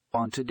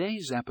On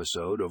today's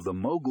episode of the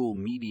Mogul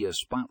Media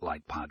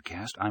Spotlight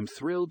podcast, I'm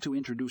thrilled to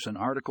introduce an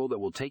article that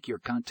will take your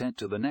content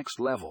to the next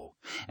level,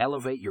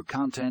 elevate your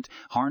content,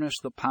 harness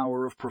the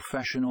power of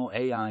professional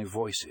AI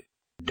voices.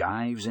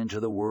 Dives into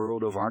the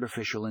world of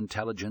artificial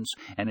intelligence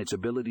and its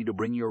ability to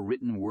bring your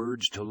written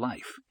words to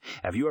life.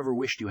 Have you ever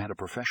wished you had a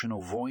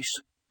professional voice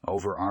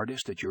over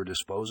artist at your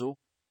disposal?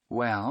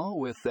 Well,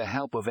 with the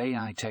help of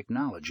AI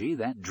technology,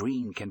 that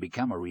dream can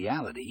become a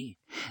reality.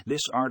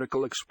 This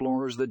article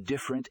explores the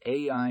different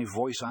AI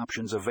voice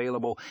options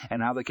available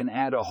and how they can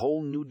add a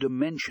whole new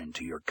dimension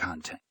to your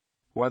content.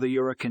 Whether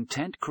you're a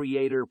content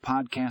creator,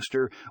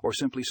 podcaster, or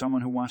simply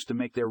someone who wants to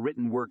make their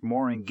written work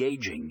more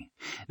engaging,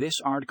 this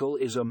article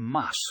is a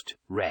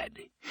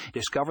must-read.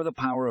 Discover the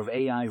power of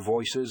AI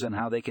voices and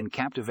how they can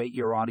captivate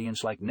your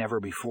audience like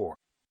never before.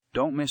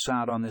 Don't miss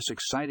out on this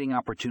exciting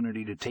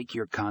opportunity to take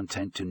your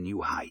content to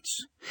new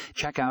heights.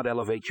 Check out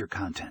Elevate Your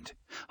Content.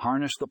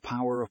 Harness the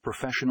power of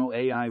professional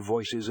AI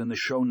voices in the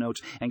show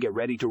notes and get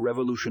ready to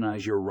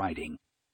revolutionize your writing.